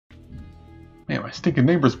Man, my stinking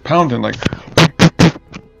neighbor's pounding like.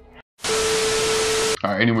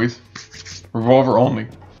 Alright, anyways. Revolver only.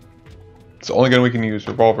 It's the only gun we can use,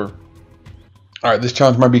 revolver. Alright, this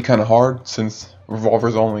challenge might be kind of hard since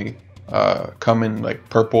revolvers only come in like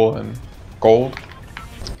purple and gold.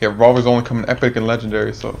 Yeah, revolvers only come in epic and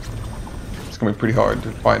legendary, so it's gonna be pretty hard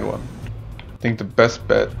to find one. I think the best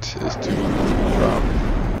bet is to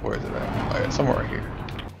where is it at? Oh yeah, somewhere right here.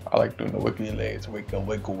 I like doing the wiggly legs, wiggle,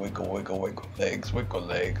 wiggle, wiggle, wiggle, wiggle, legs, wiggle,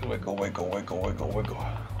 wiggle, wiggle, wiggle, wiggle, wiggle.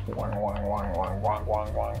 Wang, wang, wang, wang, wang,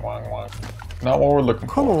 wang, wang, wang, wang. Not what we're looking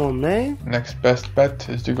for. Come on, man. Next best bet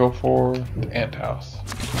is to go for the ant house.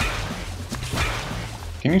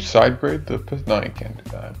 Can you side grade the pistol? No, you can't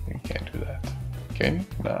do that. You can't do that. Can you?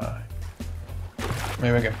 Nah.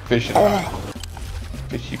 Maybe I can fish it out.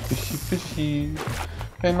 Fishy, fishy, fishy.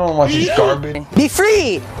 Hey, no one wants this garbage. Be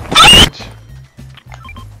free!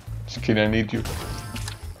 Just kidding, I need you.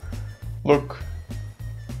 Look.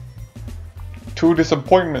 2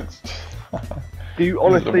 disappointments. Do you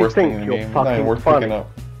honestly think you're fucking worth funny? Picking up.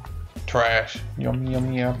 Trash. Yummy,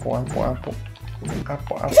 yummy apple, apple, apple.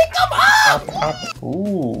 Apple, apple. Pick them up! Apple, apple.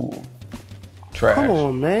 Ooh. Trash. Come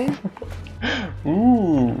on, man.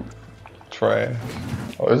 Ooh. Trash.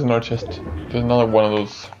 Oh, there's another chest. There's another one of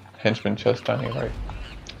those henchman chests down here, right?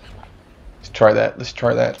 Let's try that. Let's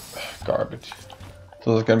try that. Garbage.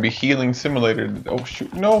 So there's gonna be healing simulator. Oh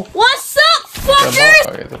shoot, no! What's up, fucker?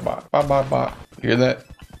 Okay, it's a bot. Bot, bot, bot. You hear that?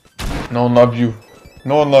 No one loves you.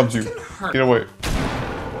 No one loves you. Get away.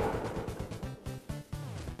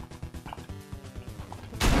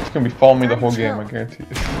 It's gonna be following me the whole game, I guarantee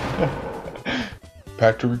it.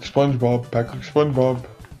 Patrick SpongeBob, Patrick SpongeBob.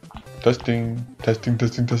 Testing, testing,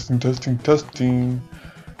 testing, testing, testing, testing.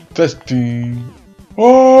 Testing.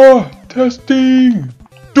 Oh, testing.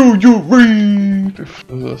 Do you read?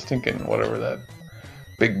 I was thinking whatever that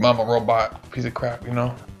big mama robot piece of crap, you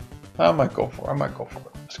know? I might go for it. I might go for it.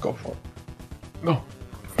 Let's go for it. No.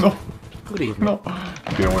 No. Good evening. No.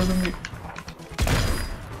 Get away from me.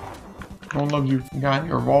 No one loves you. You got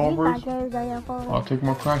any revolvers? I'll take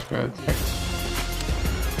more crash pads.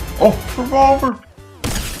 Oh, revolver!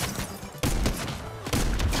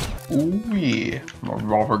 Ooh yeah.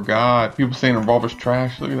 Revolver god. People saying revolver's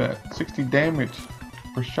trash. Look at that. 60 damage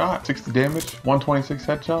per shot. 60 damage. 126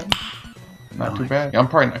 headshot. Not too bad. Yeah, I'm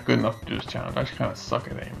probably not good enough to do this challenge. I just kind of suck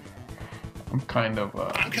at aiming. I'm kind of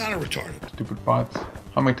retarded. Stupid bots.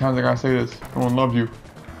 How many times I gotta say this? No one loves you.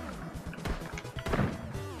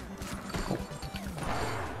 Oh.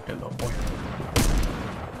 Hey, little boy.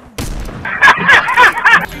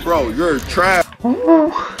 Bro, you're trash.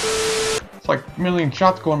 It's like a million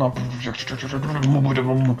shots going off. No, I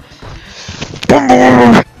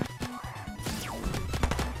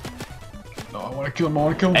wanna kill him. I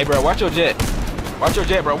wanna kill him. Hey, bro, watch your jet. Watch your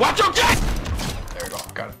jet, bro. Watch your jet! There we go.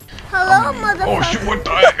 Got it. Hello, motherfucker. Oh shit, what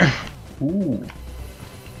the? Ooh.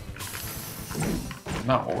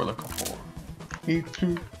 Not what we're looking for.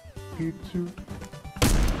 E2. E2.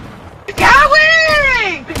 ¡Ya,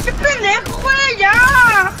 güey! ¡Qué pendejo, güey! ¡Ya!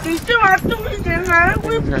 ¡Pinche vato, me deja,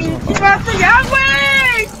 güey! ¡Pinche vato, ya,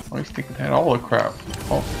 güey! Oh, he's thinking had all the crap.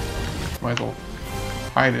 Oh. Might as well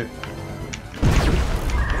hide it.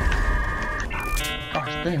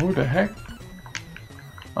 Gosh dang, who the heck?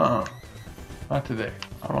 Not today.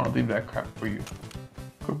 I don't want to leave that crap for you.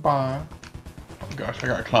 Goodbye. Oh gosh, I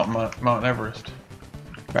gotta climb Mount Everest.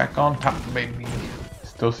 Back on top, baby.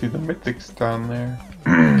 Still see the mythics down there.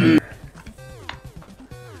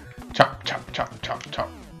 Chop, chop, chop, chop, chop.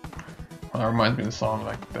 Well, that reminds me of the song,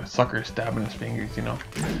 like the sucker stabbing his fingers, you know?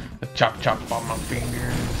 The chop, chop on my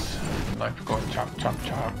fingers. The knife going chop, chop,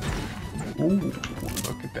 chop. Ooh,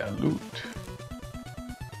 look at that loot.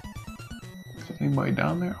 Anybody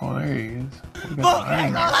down there? Oh, there he is. See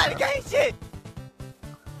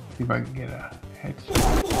if I can get a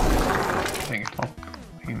headshot. Dang it. Oh,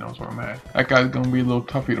 he knows where I'm at. That guy's gonna be a little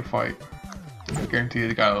toughy to fight. I guarantee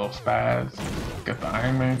he got a little spaz. Got the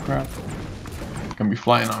Iron Man crap. He's gonna be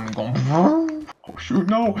flying on me going. Oh shoot,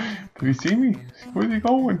 no! Did he see me? Where's he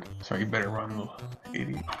going? Sorry, you better run, little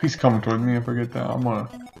idiot. He's coming towards me, I forget that. I'm gonna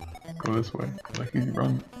go this way. Like he's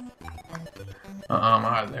running. I'm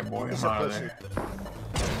out of there, boy. I'm out of there.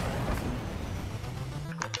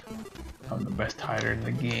 I'm the best hider in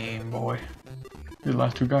the game, boy. These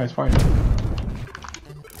last 2 guys fighting.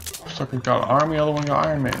 Sucker got an army, other one got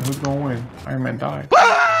Iron Man. Who's gonna win? Iron Man died.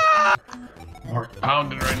 We're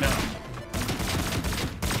pounding right now.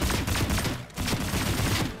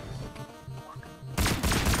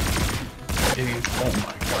 Idiots. Oh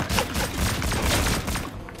my gosh.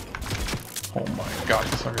 Oh my gosh,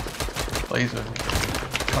 this sucker's laser.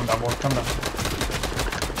 Come down, boy. Come down.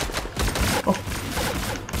 Oh.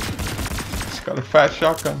 Got a fat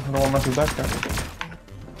shotgun. I don't want to mess with that guy.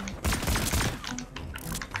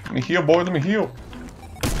 Let me heal, boy. Let me heal.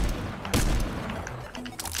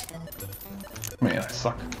 Man, I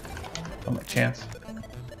suck. Not my chance.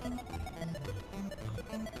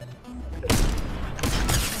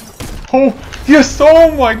 Oh, yes!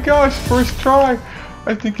 Oh my gosh! First try!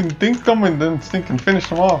 I thinking dinked them and then thinking finished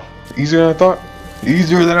them off. Easier than I thought.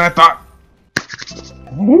 Easier than I thought.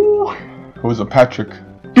 Woo! It was a Patrick.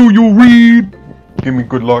 Do you read? Give me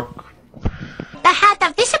good luck.